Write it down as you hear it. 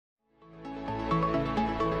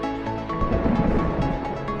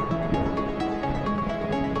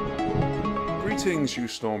Greetings,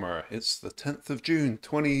 YouStormer. It's the 10th of June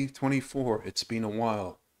 2024. It's been a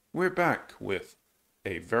while. We're back with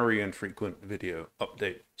a very infrequent video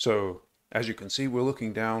update. So, as you can see, we're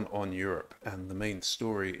looking down on Europe, and the main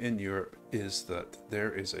story in Europe is that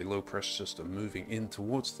there is a low pressure system moving in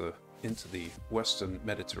towards into the western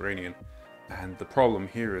Mediterranean. And the problem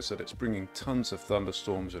here is that it's bringing tons of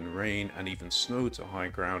thunderstorms and rain and even snow to high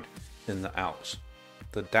ground in the Alps.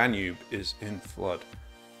 The Danube is in flood,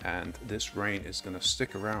 and this rain is going to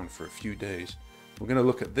stick around for a few days. We're going to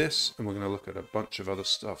look at this, and we're going to look at a bunch of other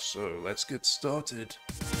stuff, so let's get started.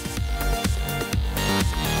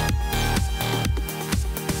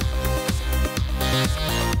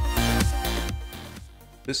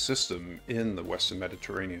 This system in the western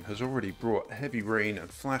Mediterranean has already brought heavy rain and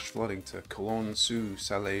flash flooding to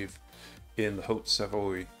Cologne-sous-Salève in the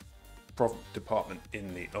Haute-Savoie department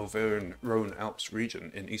in the Auvergne-Rhône Alps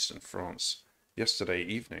region in eastern France yesterday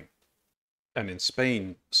evening. And in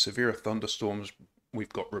Spain, severe thunderstorms.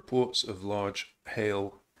 We've got reports of large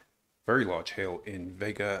hail, very large hail in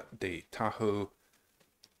Vega de Tajo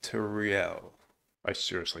Teruel. I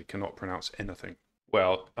seriously cannot pronounce anything.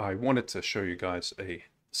 Well, I wanted to show you guys a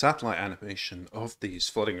satellite animation of these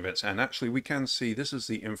flooding events, and actually we can see this is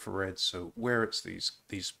the infrared, so where it's these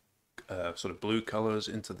sort of blue colors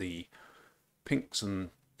into the pinks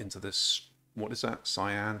and into this, what is that,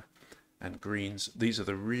 cyan and greens. These are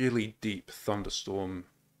the really deep thunderstorms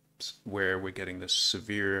where we're getting this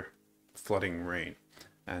severe flooding rain,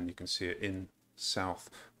 and you can see it in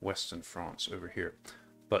southwestern France over here.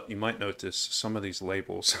 But you might notice some of these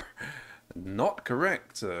labels are not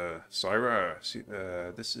correct. Syra,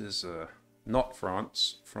 this is not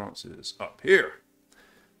France. France is up here.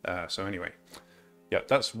 So anyway, yeah,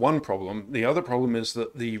 that's one problem. The other problem is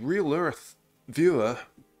that the real Earth viewer,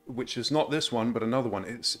 which is not this one but another one,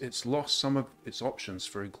 it's lost some of its options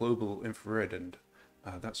for a global infrared, and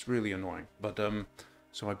that's really annoying. But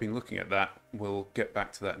so I've been looking at that. We'll get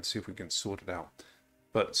back to that and see if we can sort it out.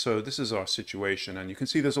 But so this is our situation, and you can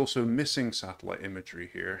see there's also missing satellite imagery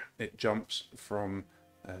here. It jumps from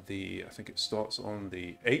I think it starts on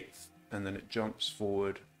the 8th, and then it jumps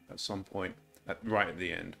forward at some point right at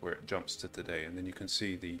the end where it jumps to today, and then you can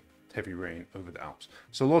see the heavy rain over the Alps.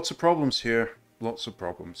 So lots of problems here, lots of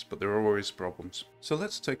problems, but there are always problems. So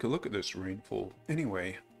let's take a look at this rainfall.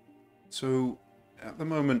 Anyway, so at the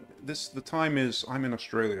moment, the time is, I'm in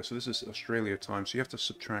Australia, so this is Australia time, so you have to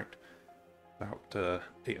subtract about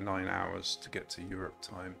 8 or 9 hours to get to Europe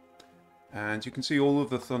time. And you can see all of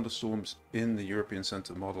the thunderstorms in the European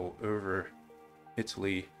Center model over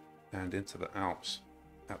Italy and into the Alps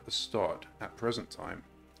at the start, at present time.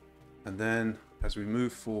 And then as we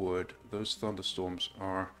move forward, those thunderstorms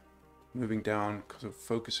are moving down, kind of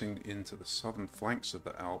focusing into the southern flanks of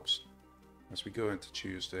the Alps as we go into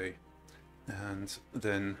Tuesday. And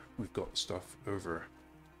then we've got stuff over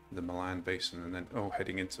the Milan Basin, and then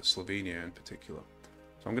heading into Slovenia in particular.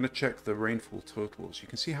 So I'm going to check the rainfall totals. You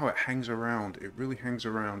can see how it hangs around. It really hangs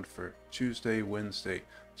around for Tuesday, Wednesday.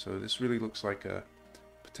 So this really looks like a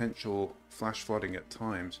potential flash flooding at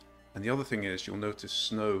times. And the other thing is, you'll notice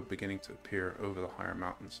snow beginning to appear over the higher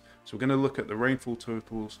mountains. So we're going to look at the rainfall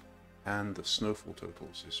totals and the snowfall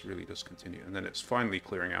totals. This really does continue, and then it's finally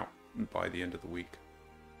clearing out by the end of the week.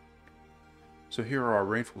 So here are our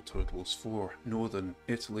rainfall totals for northern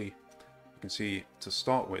Italy. You can see, to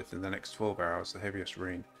start with, in the next 12 hours, the heaviest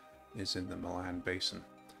rain is in the Milan Basin.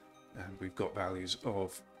 And we've got values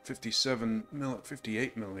of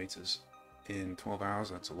 58 millimeters in 12 hours.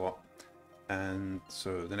 That's a lot. And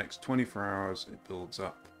so the next 24 hours, it builds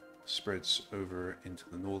up, spreads over into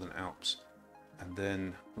the northern Alps. And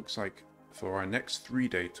then looks like for our next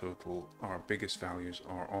 3-day total, our biggest values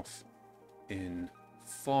are off in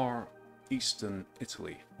far eastern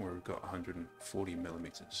Italy, where we've got 140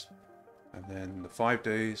 millimeters. And then the 5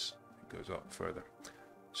 days, it goes up further.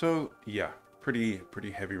 So yeah, pretty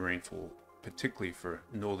heavy rainfall, particularly for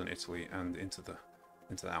northern Italy and into the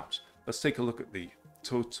Alps. Let's take a look at the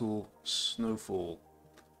total snowfall.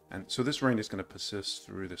 And so this rain is going to persist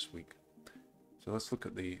through this week. So let's look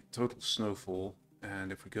at the total snowfall,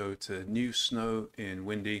 and if we go to new snow in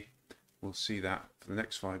Windy, we'll see that for the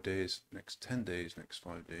next 5 days, next 10 days, next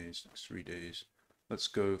 5 days, next 3 days. Let's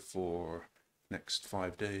go for next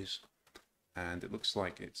 5 days. And it looks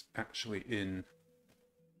like it's actually in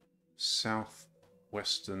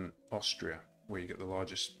southwestern Austria where you get the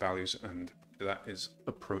largest values, and that is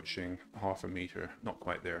approaching half a meter, not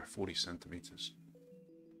quite there, 40 centimeters.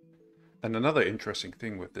 And another interesting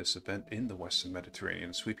thing with this event in the western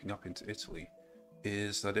Mediterranean sweeping up into Italy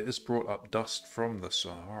is that it has brought up dust from the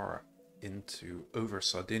Sahara over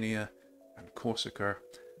Sardinia and Corsica.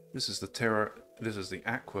 This is the Terra this is the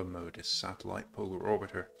Aqua Modus satellite polar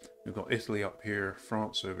orbiter. We've got Italy up here,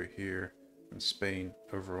 France over here, and Spain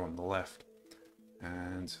over on the left.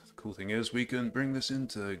 And the cool thing is we can bring this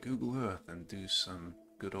into Google Earth and do some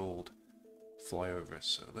good old flyovers.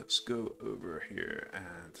 So let's go over here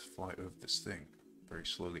and fly over this thing very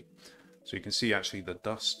slowly. So you can see actually the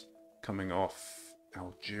dust coming off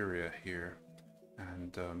Algeria here.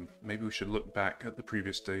 And maybe we should look back at the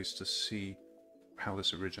previous days to see how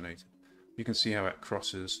this originated. You can see how it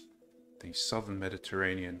crosses the southern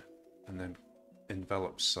Mediterranean and then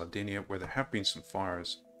envelops Sardinia, where there have been some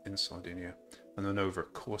fires in Sardinia, and then over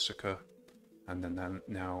Corsica, and then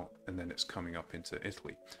it's coming up into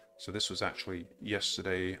Italy. So this was actually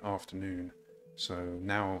yesterday afternoon, so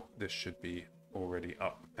now this should be already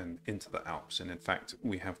up and into the Alps. And in fact,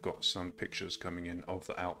 we have got some pictures coming in of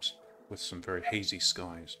the Alps with some very hazy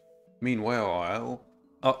skies. Meanwhile,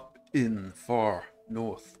 up in far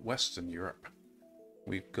northwestern Europe,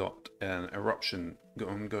 we've got an eruption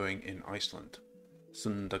ongoing in Iceland.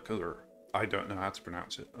 Sundakulur. I don't know how to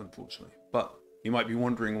pronounce it, unfortunately. But you might be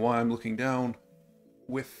wondering why I'm looking down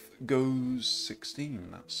with GOES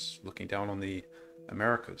 16. That's looking down on the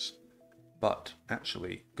Americas. But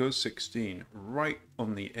actually, GOES 16, right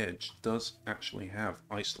on the edge, does actually have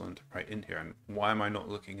Iceland right in here. And why am I not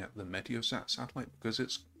looking at the Meteosat satellite? Because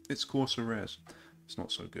it's coarser res. It's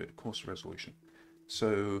not so good, coarser resolution.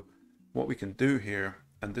 So what we can do here,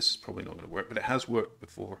 and this is probably not going to work, but it has worked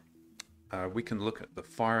before. We can look at the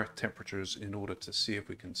fire temperatures in order to see if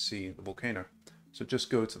we can see the volcano. So just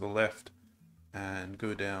go to the left and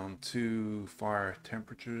go down to fire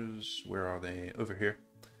temperatures. Where are they? Over here.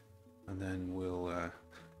 And then we'll,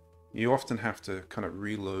 you often have to kind of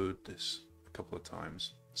reload this a couple of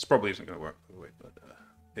times. This probably isn't going to work, by the way, but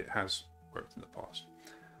it has worked in the past.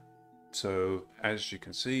 So as you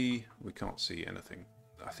can see, we can't see anything.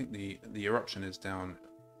 I think the eruption is down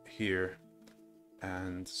here.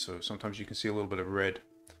 And so sometimes you can see a little bit of red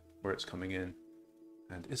where it's coming in.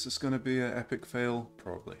 And is this going to be an epic fail?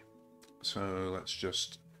 Probably. So let's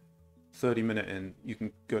just 30-minute in. You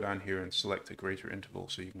can go down here and select a greater interval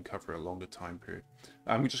so you can cover a longer time period.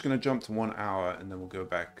 I'm just going to jump to 1 hour and then we'll go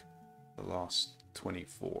back the last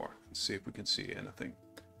 24 and see if we can see anything.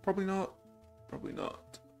 Probably not. Probably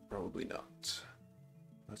not. Probably not.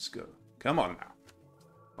 Let's go. Come on now.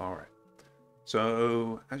 All right.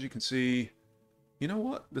 So as you can see, you know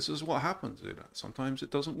what? This is what happens. Sometimes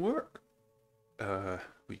it doesn't work.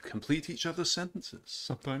 We complete each other's sentences.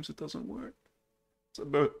 Sometimes it doesn't work. It's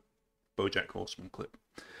a BoJack Horseman clip.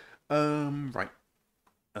 Right.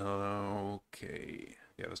 Okay.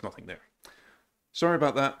 Yeah, there's nothing there. Sorry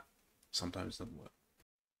about that. Sometimes it doesn't work.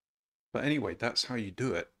 But anyway, that's how you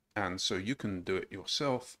do it. And so you can do it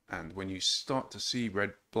yourself. And when you start to see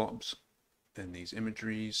red blobs in these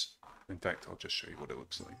imageries, in fact, I'll just show you what it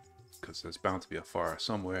looks like, because there's bound to be a fire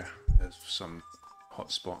somewhere. There's some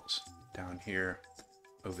hot spots down here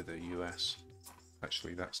over the US.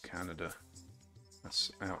 Actually, that's Canada.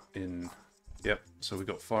 That's out in, yep. So we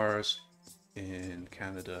got fires in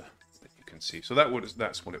Canada that you can see. So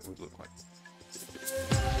that's what it would look like.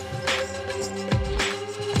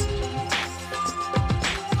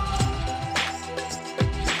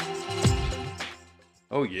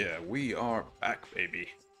 Oh yeah, we are back, baby.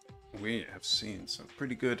 We have seen some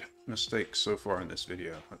pretty good mistakes so far in this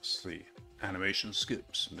video. Let's see. Animation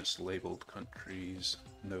skips, mislabeled countries,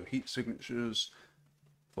 no heat signatures,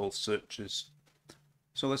 false searches.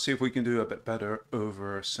 So let's see if we can do a bit better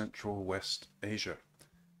over Central West Asia.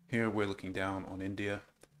 Here we're looking down on India,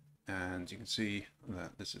 and you can see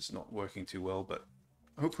that this is not working too well, but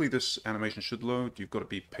hopefully this animation should load. You've got to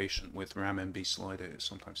be patient with RAMMB slider. It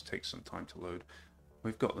sometimes takes some time to load.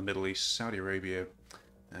 We've got the Middle East, Saudi Arabia,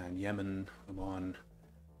 and Yemen, Oman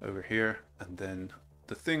over here. And then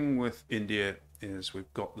the thing with India is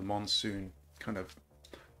we've got the monsoon kind of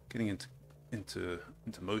getting into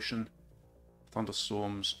motion.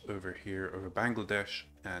 Thunderstorms over here, over Bangladesh,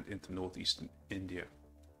 and into northeastern India.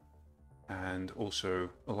 And also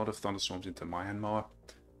a lot of thunderstorms into Myanmar,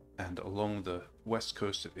 and along the west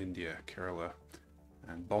coast of India, Kerala,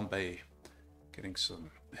 and Bombay, getting some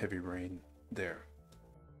heavy rain there.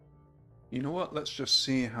 You know what? Let's just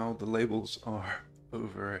see how the labels are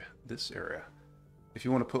over this area. If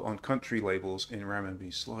you want to put on country labels in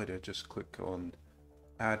RAMMB slider, just click on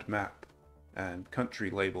Add Map and Country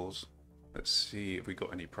Labels. Let's see if we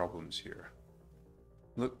got any problems here.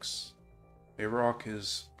 Looks Iraq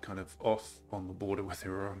is kind of off on the border with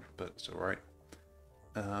Iran, but it's alright.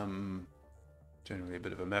 Generally a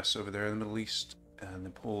bit of a mess over there in the Middle East. And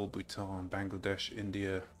Nepal, Bhutan, Bangladesh,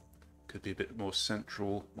 India. Could be a bit more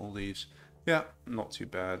central, Maldives. Yeah, not too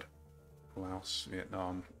bad. Laos,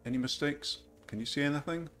 Vietnam. Any mistakes? Can you see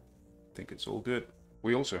anything? I think it's all good.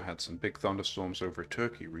 We also had some big thunderstorms over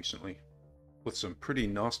Turkey recently, with some pretty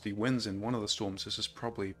nasty winds in one of the storms. This is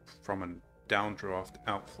probably from a downdraft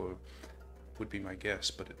outflow, would be my guess,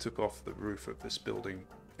 but it took off the roof of this building,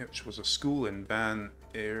 which was a school in Van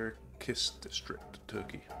Erkis district,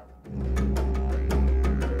 Turkey.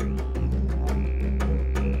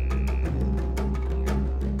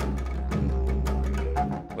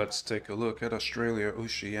 Let's take a look at Australia,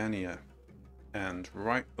 Oceania. And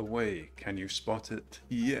right away, can you spot it?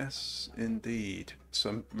 Yes, indeed.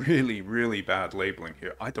 Some really, really bad labeling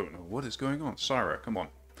here. I don't know what is going on. Sarah, come on.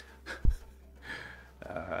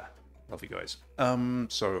 Love you guys.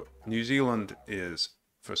 So New Zealand is,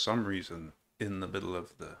 for some reason, in the middle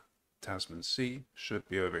of the Tasman Sea. Should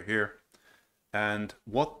be over here. And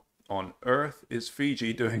what on earth is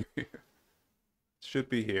Fiji doing here? Should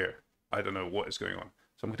be here. I don't know what is going on.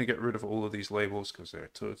 So I'm going to get rid of all of these labels because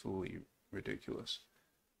they're totally ridiculous.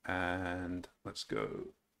 And let's go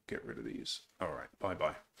get rid of these. All right,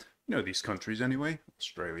 bye-bye. You know these countries anyway.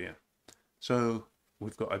 Australia. So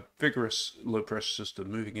we've got a vigorous low pressure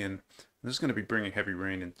system moving in. This is going to be bringing heavy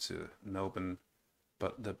rain into Melbourne.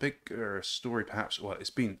 But the bigger story perhaps, well,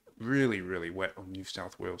 it's been really, really wet on New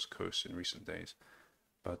South Wales coast in recent days.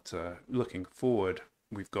 But looking forward,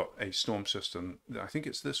 we've got a storm system. I think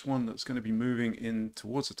it's this one that's going to be moving in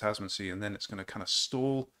towards the Tasman Sea, and then it's going to kind of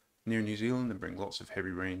stall near New Zealand and bring lots of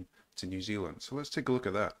heavy rain to New Zealand. So let's take a look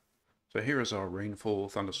at that. So here is our rainfall,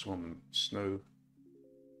 thunderstorm, snow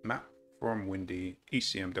map from Windy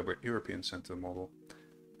ECMW European Centre model.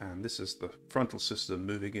 And this is the frontal system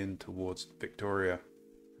moving in towards Victoria,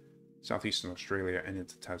 southeastern Australia, and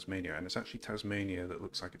into Tasmania. And it's actually Tasmania that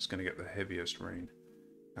looks like it's going to get the heaviest rain.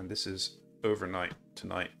 And this is overnight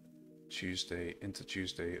tonight, Tuesday into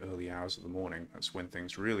Tuesday, early hours of the morning. That's when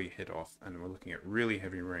things really hit off, and we're looking at really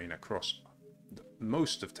heavy rain across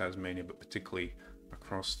most of Tasmania, but particularly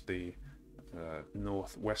across the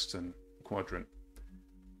northwestern quadrant.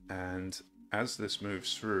 And as this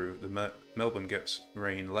moves through, Melbourne gets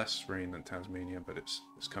rain, less rain than Tasmania, but it's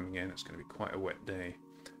coming in. It's going to be quite a wet day.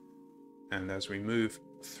 And as we move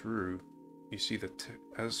through, you see that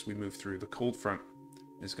as we move through, the cold front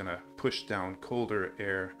is going to push down colder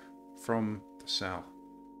air from the south.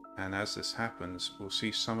 And as this happens, we'll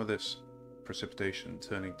see some of this precipitation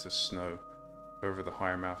turning to snow over the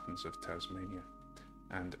higher mountains of Tasmania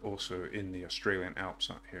and also in the Australian Alps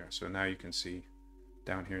up here. So now you can see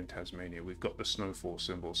down here in Tasmania, we've got the snowfall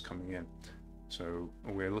symbols coming in. So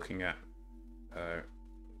we're looking at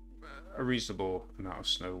a reasonable amount of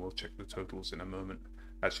snow. We'll check the totals in a moment.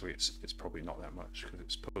 Actually, it's probably not that much because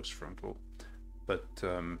it's post-frontal. But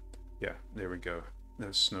yeah, there we go.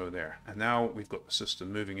 There's snow there. And now we've got the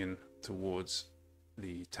system moving in towards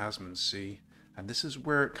the Tasman Sea. And this is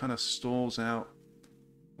where it kind of stalls out.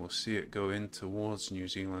 We'll see it go in towards New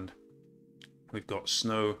Zealand. We've got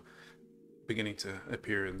snow beginning to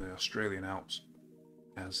appear in the Australian Alps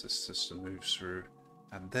as this system moves through.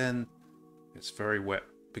 And then it's very wet,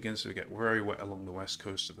 begins to get very wet along the west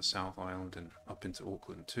coast of the South Island and up into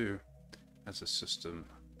Auckland too, as the system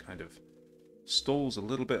kind of stalls a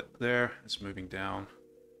little bit there. It's moving down,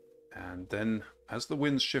 and then as the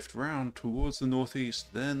winds shift round towards the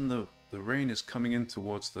northeast, then the rain is coming in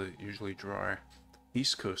towards the usually dry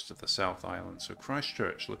east coast of the South Island. So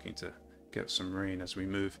Christchurch looking to get some rain as we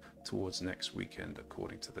move towards next weekend,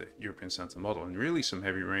 according to the European Centre model, and really some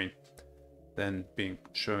heavy rain then being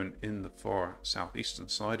shown in the far southeastern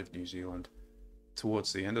side of New Zealand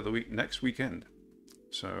towards the end of the week, next weekend.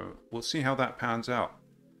 So we'll see how that pans out.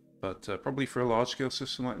 But probably for a large-scale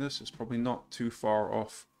system like this, it's probably not too far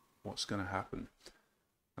off what's going to happen.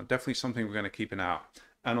 Definitely something we're going to keep an eye out.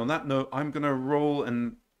 And on that note, I'm going to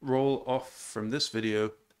roll off from this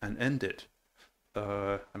video and end it.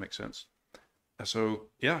 That makes sense. So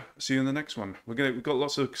yeah, see you in the next one. We've got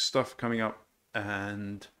lots of stuff coming up,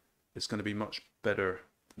 and it's going to be much better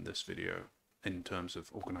than this video in terms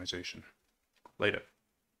of organization. Later.